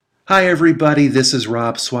Hi everybody, this is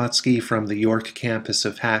Rob Swatsky from the York campus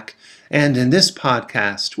of HAC, and in this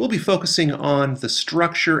podcast we'll be focusing on the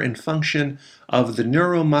structure and function of the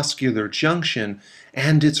neuromuscular junction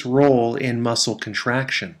and its role in muscle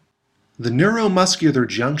contraction. The neuromuscular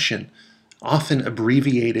junction, often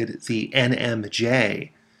abbreviated the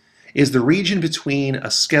NMJ, is the region between a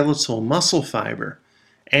skeletal muscle fiber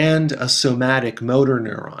and a somatic motor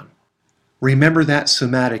neuron. Remember that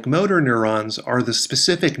somatic motor neurons are the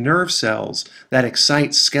specific nerve cells that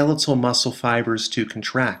excite skeletal muscle fibers to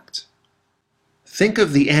contract. Think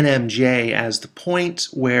of the NMJ as the point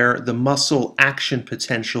where the muscle action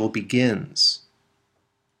potential begins.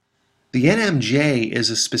 The NMJ is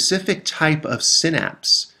a specific type of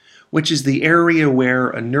synapse, which is the area where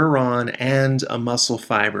a neuron and a muscle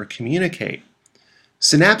fiber communicate.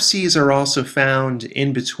 Synapses are also found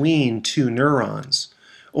in between two neurons,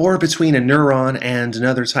 or between a neuron and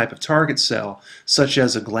another type of target cell, such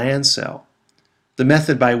as a gland cell. The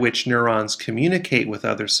method by which neurons communicate with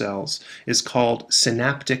other cells is called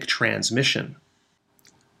synaptic transmission.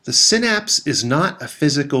 The synapse is not a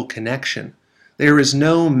physical connection. There is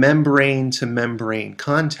no membrane-to-membrane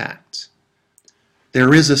contact.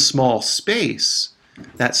 There is a small space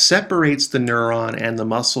that separates the neuron and the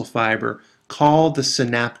muscle fiber called the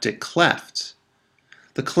synaptic cleft.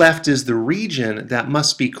 The cleft is the region that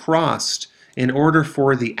must be crossed in order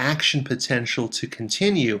for the action potential to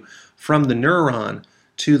continue from the neuron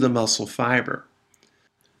to the muscle fiber.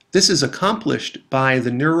 This is accomplished by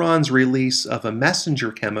the neuron's release of a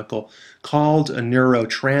messenger chemical called a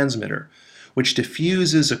neurotransmitter, which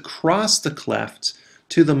diffuses across the cleft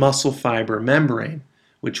to the muscle fiber membrane,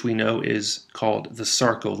 which we know is called the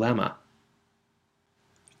sarcolemma.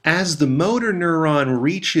 As the motor neuron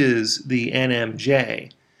reaches the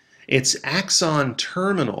NMJ, its axon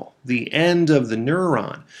terminal, the end of the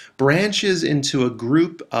neuron, branches into a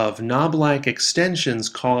group of knob-like extensions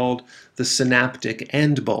called the synaptic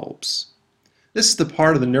end bulbs. This is the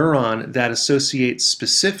part of the neuron that associates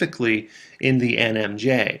specifically in the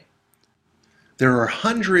NMJ. There are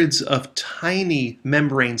hundreds of tiny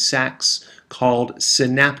membrane sacs called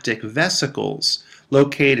synaptic vesicles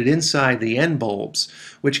located inside the end bulbs,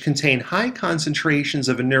 which contain high concentrations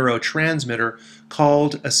of a neurotransmitter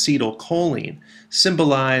called acetylcholine,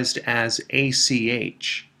 symbolized as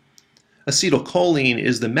ACH. Acetylcholine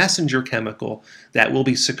is the messenger chemical that will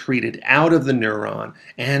be secreted out of the neuron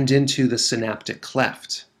and into the synaptic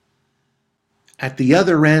cleft. At the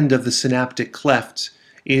other end of the synaptic cleft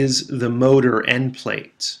is the motor end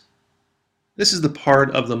plate. This is the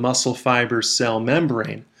part of the muscle fiber cell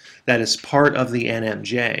membrane that is part of the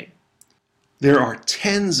NMJ. There are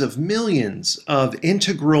tens of millions of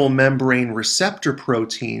integral membrane receptor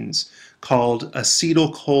proteins called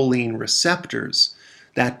acetylcholine receptors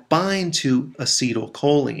that bind to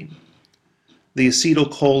acetylcholine. The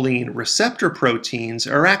acetylcholine receptor proteins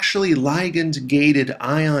are actually ligand-gated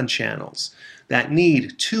ion channels that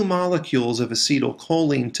need two molecules of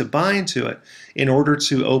acetylcholine to bind to it in order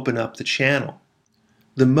to open up the channel.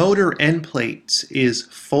 The motor end plate is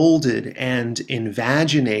folded and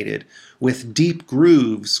invaginated with deep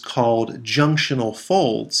grooves called junctional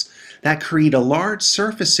folds that create a large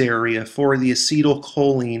surface area for the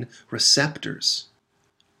acetylcholine receptors.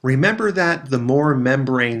 Remember that the more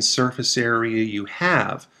membrane surface area you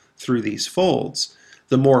have through these folds,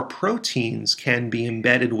 the more proteins can be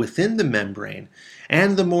embedded within the membrane,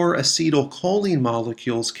 and the more acetylcholine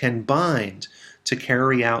molecules can bind to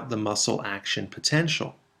carry out the muscle action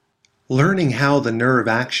potential. Learning how the nerve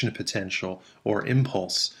action potential, or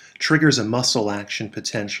impulse, triggers a muscle action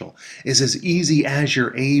potential is as easy as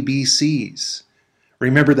your ABCs.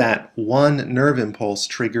 Remember that one nerve impulse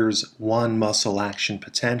triggers one muscle action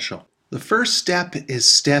potential. The first step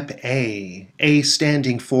is step A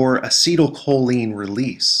standing for acetylcholine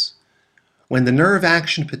release. When the nerve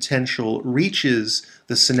action potential reaches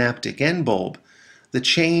the synaptic end bulb, the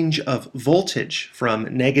change of voltage from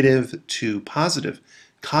negative to positive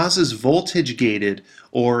causes voltage-gated,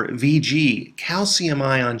 or VG, calcium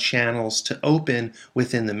ion channels to open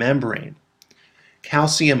within the membrane.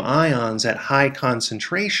 Calcium ions at high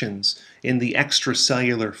concentrations in the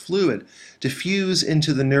extracellular fluid diffuse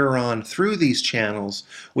into the neuron through these channels,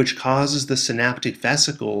 which causes the synaptic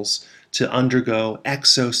vesicles to undergo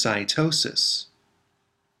exocytosis.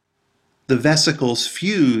 The vesicles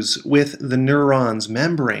fuse with the neuron's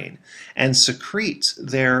membrane and secrete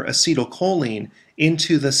their acetylcholine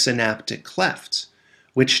into the synaptic cleft,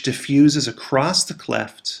 which diffuses across the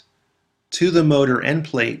cleft to the motor end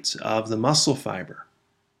plate of the muscle fiber.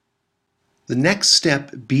 The next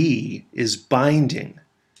step, B, is binding.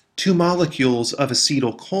 Two molecules of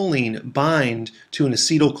acetylcholine bind to an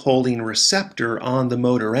acetylcholine receptor on the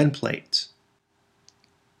motor end plate.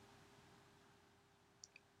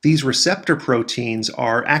 These receptor proteins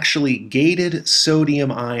are actually gated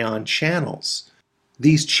sodium ion channels.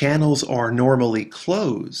 These channels are normally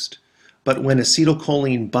closed, but when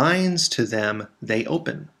acetylcholine binds to them, they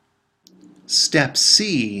open. Step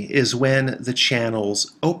C is when the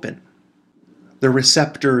channels open. The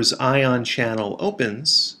receptor's ion channel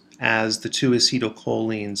opens as the two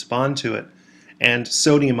acetylcholines bond to it, and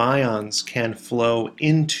sodium ions can flow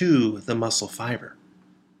into the muscle fiber.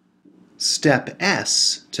 Step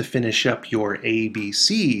S, to finish up your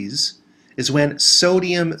ABCs, is when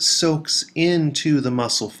sodium soaks into the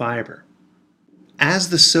muscle fiber. As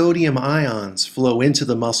the sodium ions flow into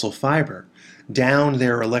the muscle fiber, down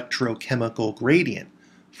their electrochemical gradient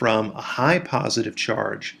from a high positive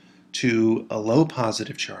charge to a low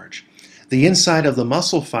positive charge, the inside of the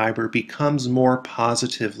muscle fiber becomes more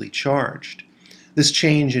positively charged. This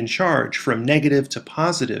change in charge from negative to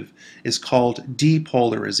positive is called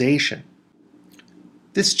depolarization.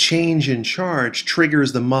 This change in charge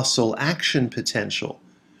triggers the muscle action potential,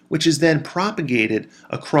 which is then propagated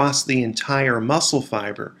across the entire muscle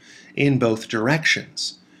fiber in both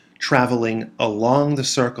directions, traveling along the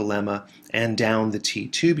sarcolemma and down the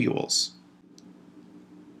T-tubules.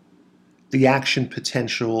 The action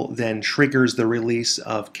potential then triggers the release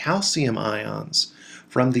of calcium ions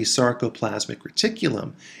from the sarcoplasmic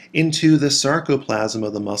reticulum into the sarcoplasm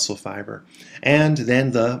of the muscle fiber, and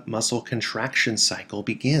then the muscle contraction cycle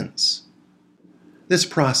begins. This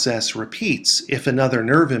process repeats if another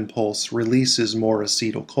nerve impulse releases more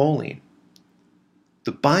acetylcholine.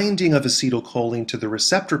 The binding of acetylcholine to the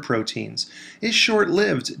receptor proteins is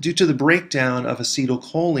short-lived due to the breakdown of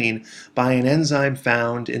acetylcholine by an enzyme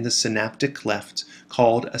found in the synaptic cleft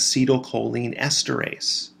called acetylcholine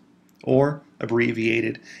esterase, or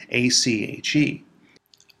abbreviated ACHE.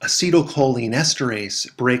 Acetylcholine esterase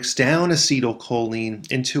breaks down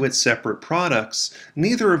acetylcholine into its separate products,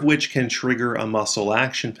 neither of which can trigger a muscle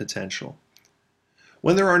action potential.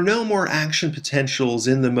 When there are no more action potentials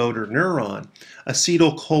in the motor neuron,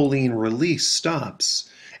 acetylcholine release stops,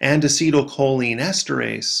 and acetylcholine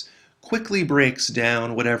esterase quickly breaks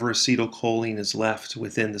down whatever acetylcholine is left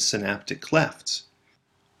within the synaptic clefts.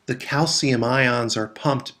 The calcium ions are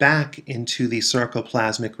pumped back into the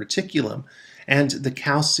sarcoplasmic reticulum, and the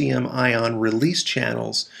calcium ion release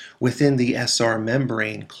channels within the SR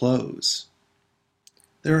membrane close.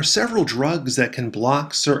 There are several drugs that can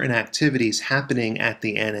block certain activities happening at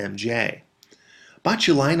the NMJ.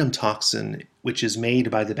 Botulinum toxin, which is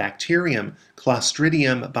made by the bacterium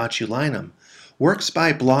Clostridium botulinum, works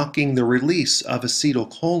by blocking the release of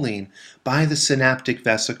acetylcholine by the synaptic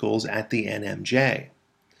vesicles at the NMJ.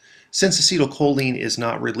 Since acetylcholine is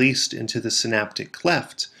not released into the synaptic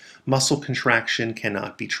cleft, muscle contraction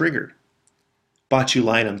cannot be triggered.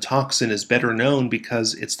 Botulinum toxin is better known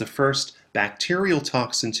because it's the first bacterial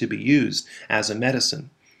toxin to be used as a medicine,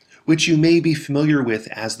 which you may be familiar with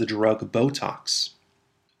as the drug Botox.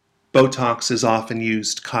 Botox is often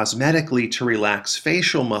used cosmetically to relax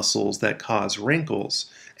facial muscles that cause wrinkles,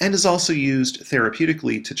 and is also used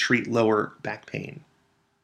therapeutically to treat lower back pain.